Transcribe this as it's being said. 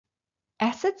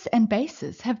Acids and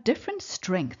bases have different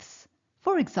strengths.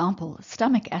 For example,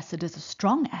 stomach acid is a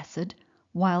strong acid,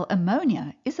 while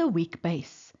ammonia is a weak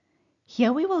base.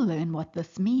 Here we will learn what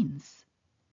this means.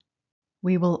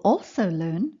 We will also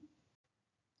learn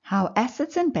how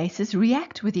acids and bases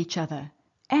react with each other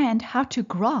and how to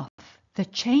graph the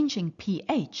changing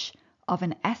pH of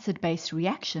an acid-base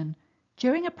reaction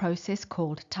during a process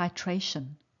called titration.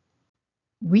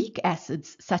 Weak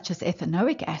acids, such as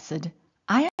ethanoic acid,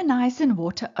 ionize in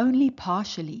water only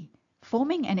partially,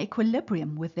 forming an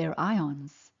equilibrium with their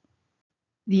ions.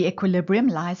 The equilibrium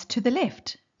lies to the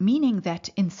left, meaning that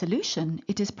in solution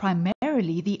it is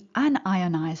primarily the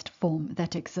unionized form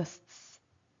that exists.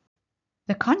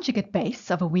 The conjugate base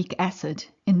of a weak acid,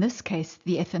 in this case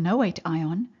the ethanoate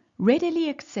ion, readily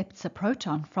accepts a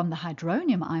proton from the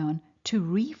hydronium ion to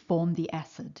reform the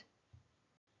acid.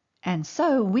 And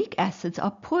so weak acids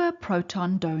are poor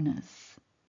proton donors.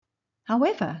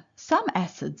 However, some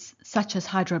acids, such as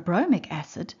hydrobromic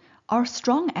acid, are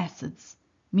strong acids,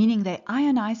 meaning they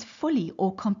ionize fully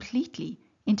or completely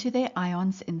into their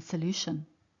ions in solution.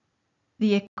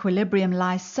 The equilibrium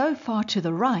lies so far to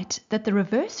the right that the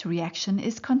reverse reaction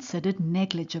is considered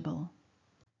negligible.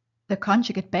 The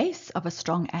conjugate base of a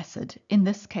strong acid, in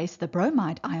this case the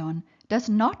bromide ion, does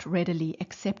not readily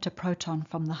accept a proton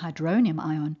from the hydronium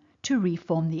ion to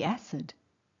reform the acid.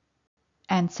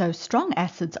 And so strong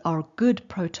acids are good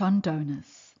proton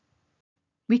donors.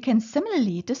 We can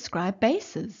similarly describe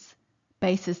bases.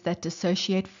 Bases that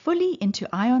dissociate fully into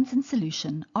ions in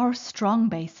solution are strong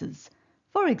bases,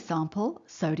 for example,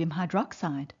 sodium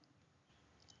hydroxide.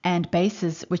 And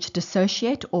bases which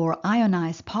dissociate or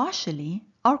ionize partially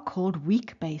are called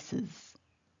weak bases.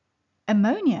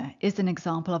 Ammonia is an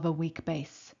example of a weak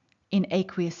base. In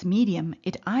aqueous medium,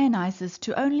 it ionizes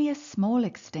to only a small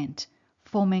extent,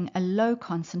 forming a low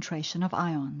concentration of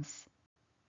ions.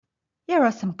 Here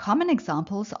are some common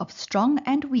examples of strong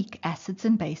and weak acids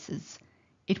and bases.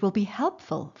 It will be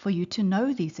helpful for you to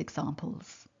know these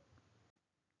examples.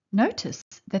 Notice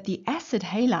that the acid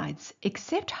halides,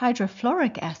 except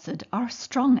hydrofluoric acid, are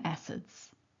strong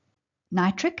acids.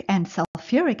 Nitric and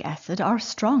sulfuric acid are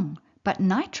strong, but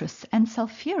nitrous and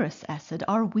sulfurous acid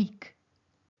are weak.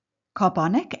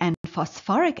 Carbonic and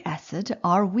phosphoric acid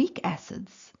are weak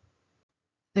acids.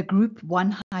 The group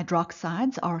 1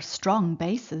 hydroxides are strong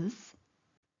bases,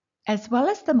 as well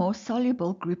as the more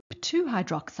soluble group 2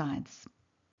 hydroxides.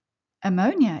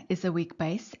 Ammonia is a weak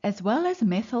base as well as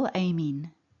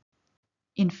methylamine.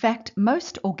 In fact,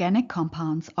 most organic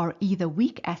compounds are either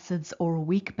weak acids or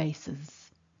weak bases.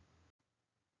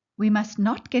 We must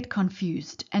not get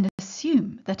confused and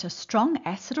assume that a strong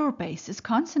acid or base is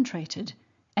concentrated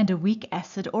and a weak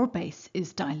acid or base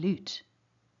is dilute.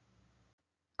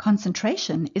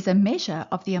 Concentration is a measure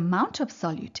of the amount of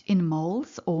solute in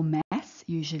moles or mass,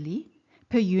 usually,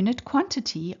 per unit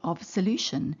quantity of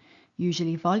solution,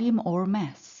 usually volume or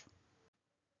mass.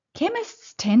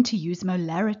 Chemists tend to use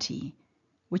molarity,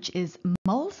 which is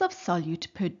moles of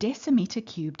solute per decimeter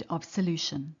cubed of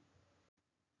solution.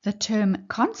 The term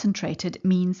concentrated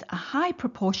means a high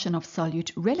proportion of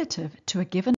solute relative to a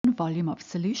given volume of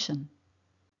solution.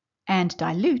 And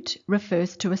dilute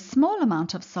refers to a small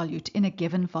amount of solute in a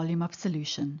given volume of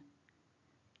solution.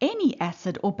 Any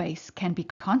acid or base can be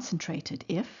concentrated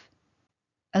if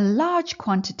a large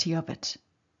quantity of it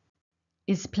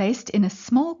is placed in a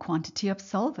small quantity of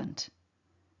solvent,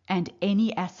 and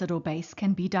any acid or base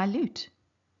can be dilute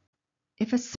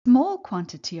if a small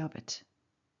quantity of it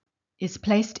is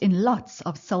placed in lots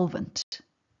of solvent.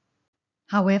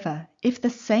 However, if the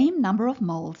same number of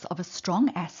moles of a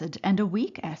strong acid and a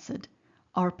weak acid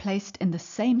are placed in the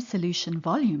same solution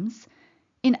volumes,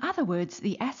 in other words,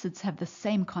 the acids have the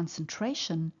same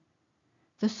concentration,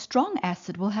 the strong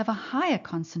acid will have a higher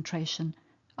concentration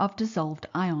of dissolved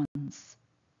ions.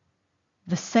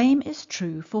 The same is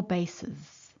true for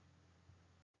bases.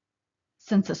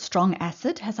 Since a strong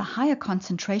acid has a higher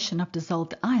concentration of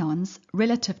dissolved ions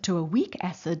relative to a weak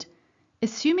acid,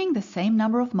 assuming the same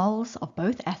number of moles of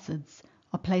both acids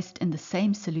are placed in the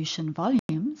same solution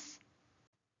volumes,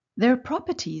 their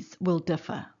properties will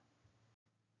differ.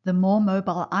 The more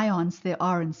mobile ions there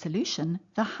are in solution,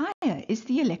 the higher is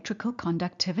the electrical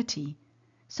conductivity.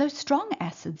 So strong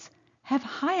acids have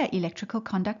higher electrical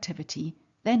conductivity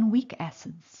than weak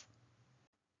acids.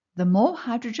 The more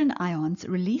hydrogen ions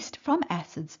released from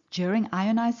acids during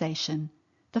ionization,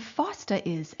 the faster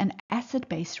is an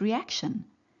acid-base reaction,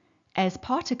 as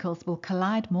particles will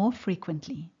collide more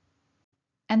frequently.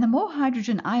 And the more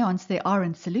hydrogen ions there are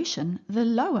in solution, the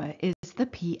lower is the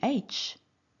pH.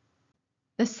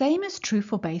 The same is true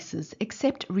for bases,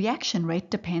 except reaction rate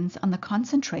depends on the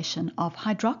concentration of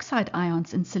hydroxide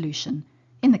ions in solution,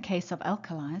 in the case of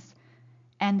alkalis,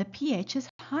 and the pH is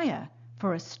higher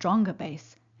for a stronger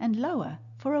base and lower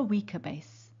for a weaker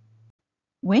base.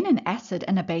 When an acid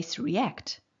and a base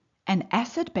react, an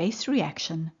acid-base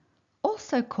reaction,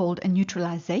 also called a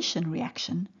neutralization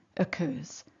reaction,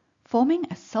 occurs, forming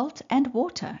a salt and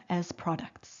water as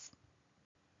products.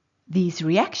 These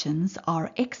reactions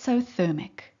are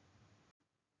exothermic.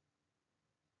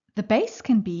 The base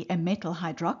can be a metal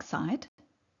hydroxide.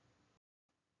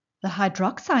 The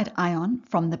hydroxide ion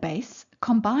from the base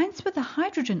combines with the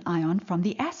hydrogen ion from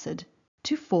the acid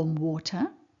to form water,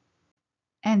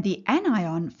 and the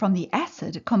anion from the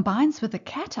acid combines with the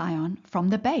cation from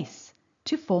the base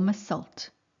to form a salt.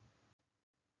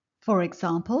 For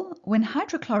example, when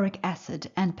hydrochloric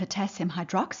acid and potassium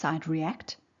hydroxide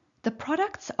react, the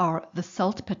products are the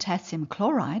salt potassium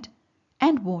chloride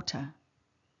and water.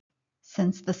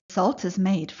 Since the salt is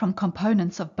made from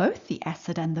components of both the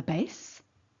acid and the base,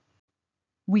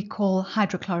 we call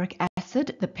hydrochloric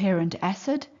acid the parent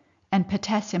acid and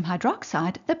potassium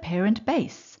hydroxide the parent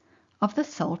base of the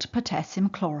salt potassium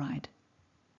chloride.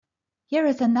 Here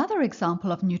is another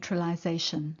example of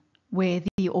neutralization, where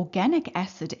the organic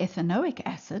acid ethanoic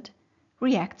acid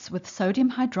reacts with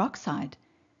sodium hydroxide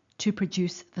to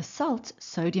produce the salt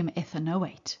sodium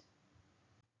ethanoate.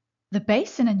 The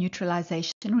base in a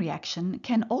neutralization reaction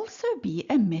can also be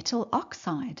a metal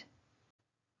oxide.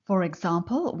 For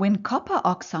example, when copper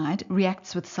oxide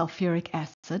reacts with sulfuric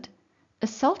acid, a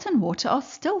salt and water are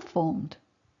still formed.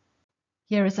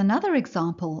 Here is another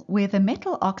example where the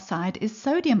metal oxide is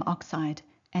sodium oxide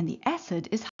and the acid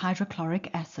is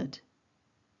hydrochloric acid.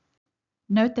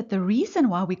 Note that the reason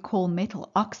why we call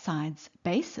metal oxides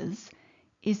bases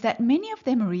is that many of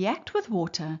them react with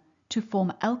water to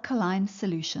form alkaline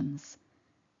solutions.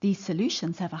 These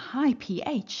solutions have a high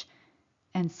pH,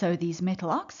 and so these metal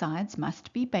oxides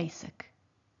must be basic.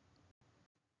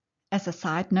 As a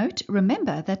side note,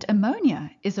 remember that ammonia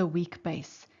is a weak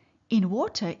base. In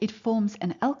water, it forms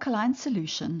an alkaline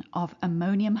solution of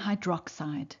ammonium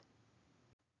hydroxide.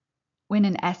 When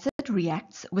an acid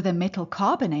reacts with a metal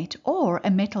carbonate or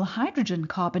a metal hydrogen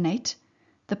carbonate,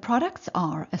 the products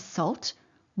are a salt,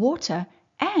 water,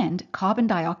 and carbon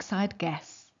dioxide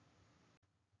gas.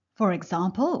 For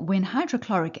example, when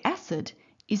hydrochloric acid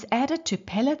is added to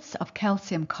pellets of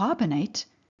calcium carbonate,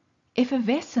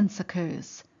 effervescence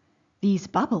occurs. These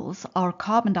bubbles are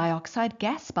carbon dioxide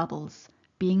gas bubbles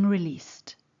being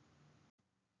released.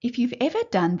 If you've ever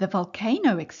done the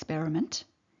volcano experiment,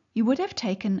 you would have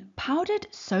taken powdered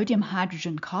sodium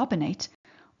hydrogen carbonate,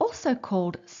 also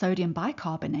called sodium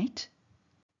bicarbonate,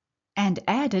 and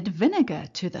added vinegar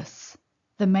to this.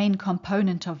 The main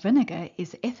component of vinegar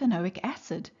is ethanoic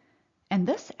acid, and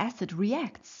this acid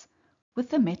reacts with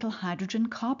the metal hydrogen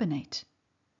carbonate.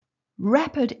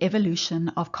 Rapid evolution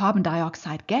of carbon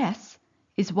dioxide gas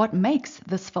is what makes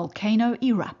this volcano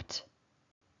erupt.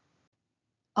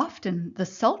 Often, the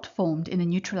salt formed in a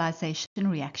neutralization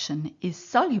reaction is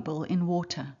soluble in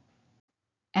water,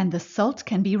 and the salt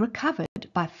can be recovered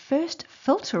by first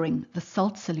filtering the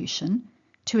salt solution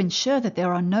to ensure that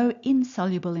there are no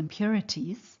insoluble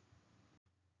impurities,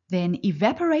 then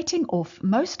evaporating off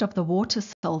most of the water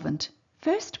solvent,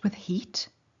 first with heat,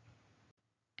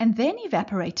 and then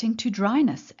evaporating to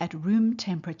dryness at room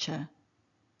temperature.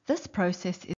 This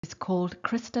process is called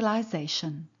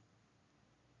crystallization.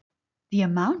 The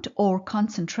amount or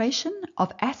concentration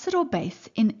of acid or base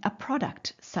in a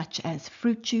product, such as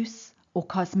fruit juice or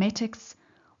cosmetics,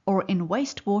 or in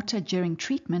wastewater during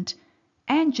treatment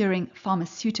and during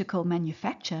pharmaceutical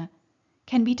manufacture,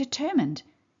 can be determined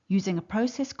using a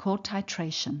process called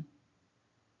titration.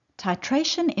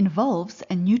 Titration involves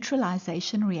a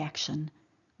neutralization reaction.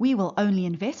 We will only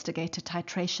investigate a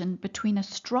titration between a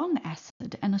strong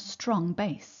acid and a strong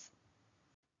base.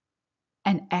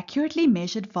 An accurately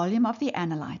measured volume of the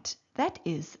analyte, that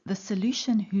is, the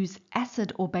solution whose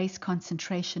acid or base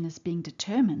concentration is being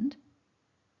determined,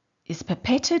 is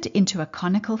pipetted into a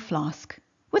conical flask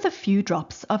with a few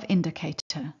drops of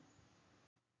indicator.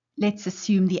 Let's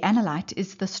assume the analyte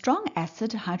is the strong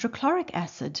acid hydrochloric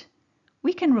acid.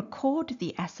 We can record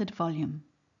the acid volume.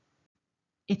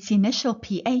 Its initial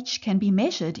pH can be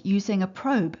measured using a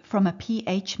probe from a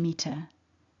pH meter,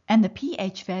 and the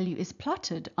pH value is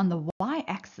plotted on the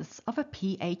y-axis of a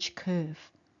pH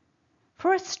curve.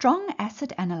 For a strong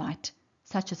acid analyte,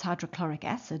 such as hydrochloric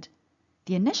acid,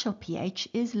 the initial pH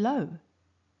is low.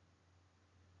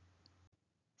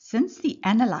 Since the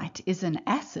analyte is an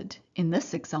acid in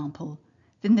this example,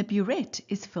 then the burette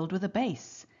is filled with a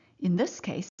base, in this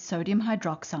case sodium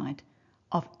hydroxide,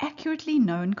 of accurately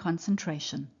known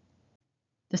concentration.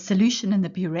 The solution in the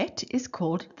burette is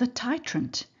called the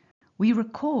titrant. We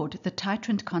record the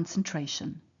titrant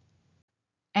concentration.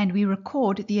 And we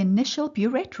record the initial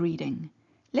burette reading.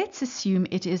 Let's assume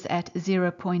it is at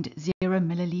 0.0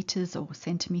 milliliters or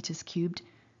centimeters cubed,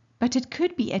 but it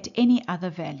could be at any other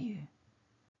value.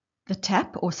 The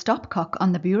tap or stopcock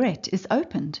on the burette is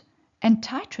opened, and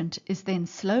titrant is then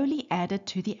slowly added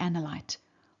to the analyte,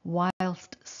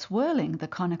 whilst swirling the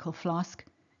conical flask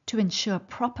to ensure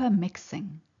proper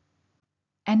mixing.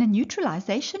 And a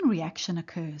neutralization reaction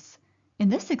occurs. In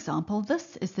this example,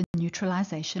 this is the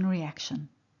neutralization reaction.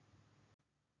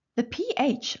 The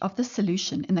pH of the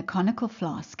solution in the conical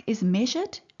flask is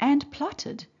measured and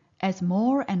plotted as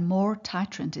more and more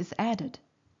titrant is added.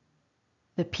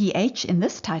 The pH in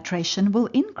this titration will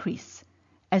increase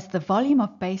as the volume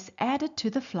of base added to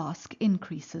the flask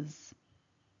increases.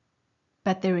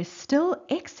 But there is still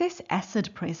excess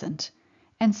acid present,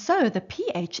 and so the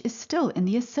pH is still in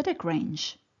the acidic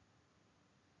range.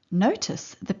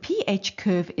 Notice the pH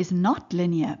curve is not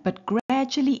linear but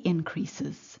gradually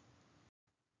increases.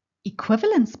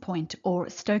 Equivalence point or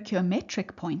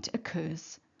stoichiometric point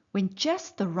occurs when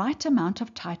just the right amount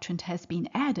of titrant has been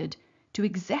added to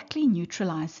exactly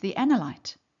neutralize the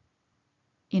analyte.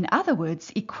 In other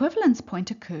words, equivalence point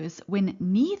occurs when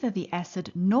neither the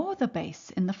acid nor the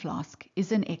base in the flask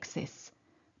is in excess,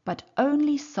 but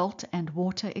only salt and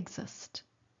water exist.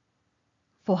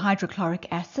 For hydrochloric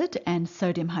acid and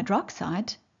sodium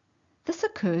hydroxide, this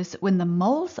occurs when the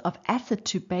moles of acid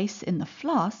to base in the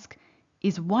flask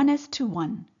is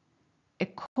 1:1,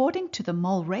 according to the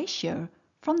mole ratio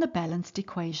from the balanced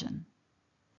equation.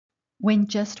 When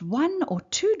just 1 or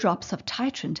 2 drops of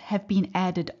titrant have been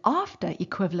added after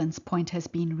equivalence point has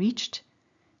been reached,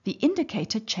 the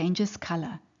indicator changes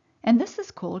color, and this is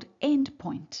called end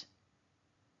point.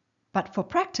 But for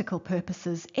practical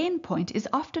purposes, end point is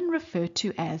often referred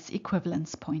to as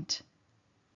equivalence point.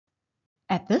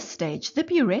 At this stage, the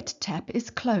burette tap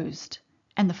is closed,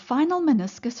 and the final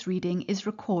meniscus reading is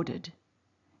recorded,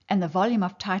 and the volume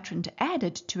of titrant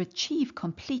added to achieve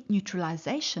complete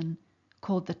neutralization,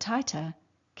 called the titer,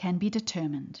 can be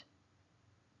determined.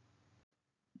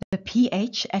 The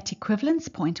pH at equivalence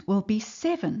point will be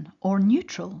 7 or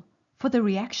neutral for the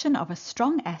reaction of a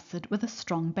strong acid with a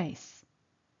strong base.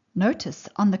 Notice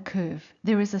on the curve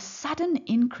there is a sudden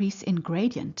increase in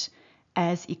gradient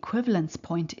as equivalence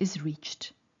point is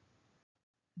reached.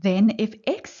 Then, if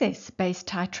excess base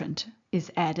titrant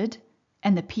is added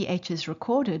and the pH is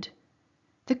recorded,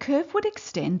 the curve would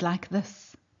extend like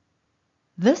this.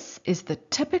 This is the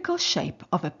typical shape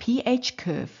of a pH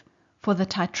curve for the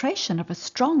titration of a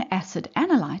strong acid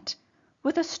analyte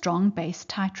with a strong base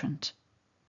titrant.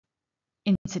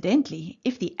 Incidentally,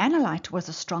 if the analyte was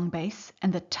a strong base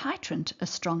and the titrant a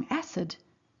strong acid,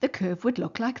 the curve would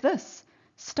look like this,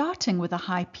 starting with a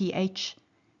high pH,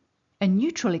 a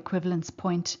neutral equivalence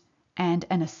point, and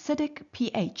an acidic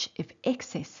pH if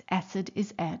excess acid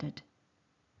is added.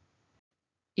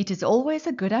 It is always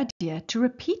a good idea to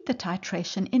repeat the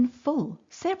titration in full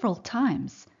several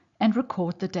times and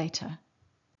record the data.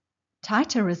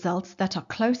 Titer results that are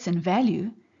close in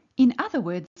value, in other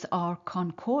words are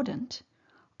concordant,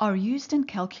 are used in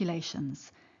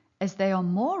calculations as they are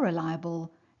more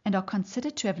reliable and are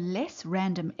considered to have less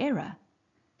random error,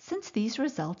 since these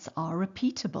results are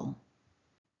repeatable.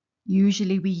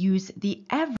 Usually we use the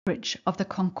average of the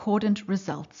concordant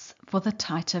results for the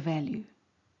titer value.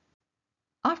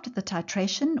 After the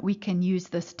titration, we can use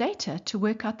this data to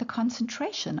work out the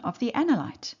concentration of the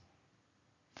analyte.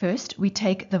 First, we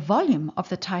take the volume of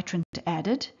the titrant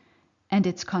added and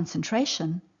its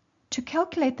concentration to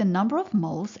calculate the number of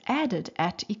moles added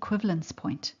at equivalence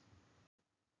point.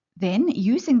 Then,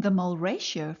 using the mole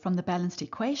ratio from the balanced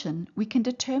equation, we can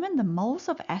determine the moles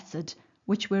of acid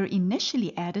which were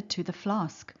initially added to the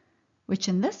flask, which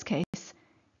in this case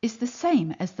is the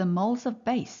same as the moles of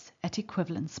base at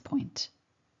equivalence point.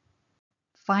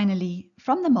 Finally,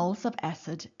 from the moles of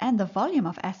acid and the volume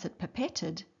of acid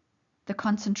pipetted, the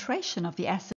concentration of the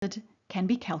acid can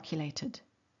be calculated.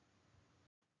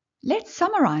 Let's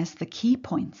summarize the key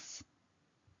points.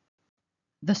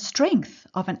 The strength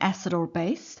of an acid or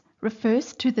base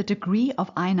refers to the degree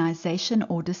of ionization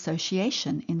or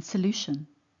dissociation in solution.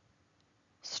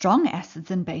 Strong acids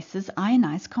and bases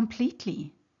ionize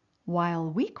completely, while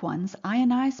weak ones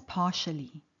ionize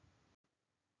partially.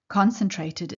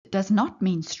 Concentrated does not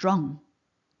mean strong.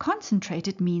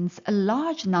 Concentrated means a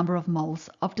large number of moles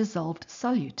of dissolved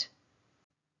solute.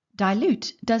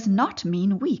 Dilute does not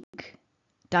mean weak.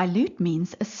 Dilute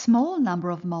means a small number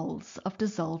of moles of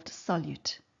dissolved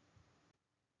solute.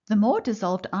 The more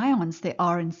dissolved ions there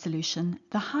are in solution,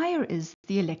 the higher is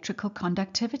the electrical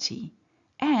conductivity,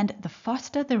 and the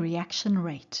faster the reaction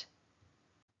rate.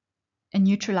 A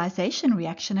neutralization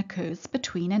reaction occurs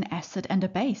between an acid and a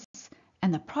base,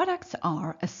 and the products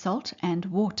are a salt and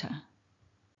water.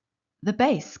 The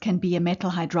base can be a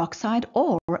metal hydroxide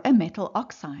or a metal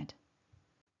oxide.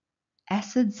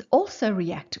 Acids also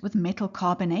react with metal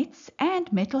carbonates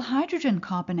and metal hydrogen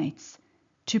carbonates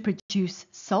to produce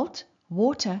salt,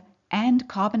 water, and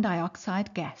carbon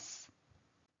dioxide gas.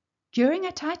 During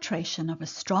a titration of a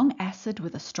strong acid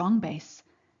with a strong base,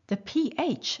 the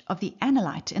pH of the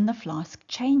analyte in the flask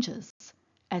changes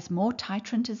as more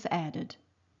titrant is added.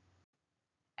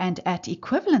 And at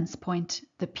equivalence point,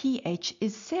 the pH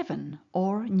is 7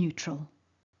 or neutral.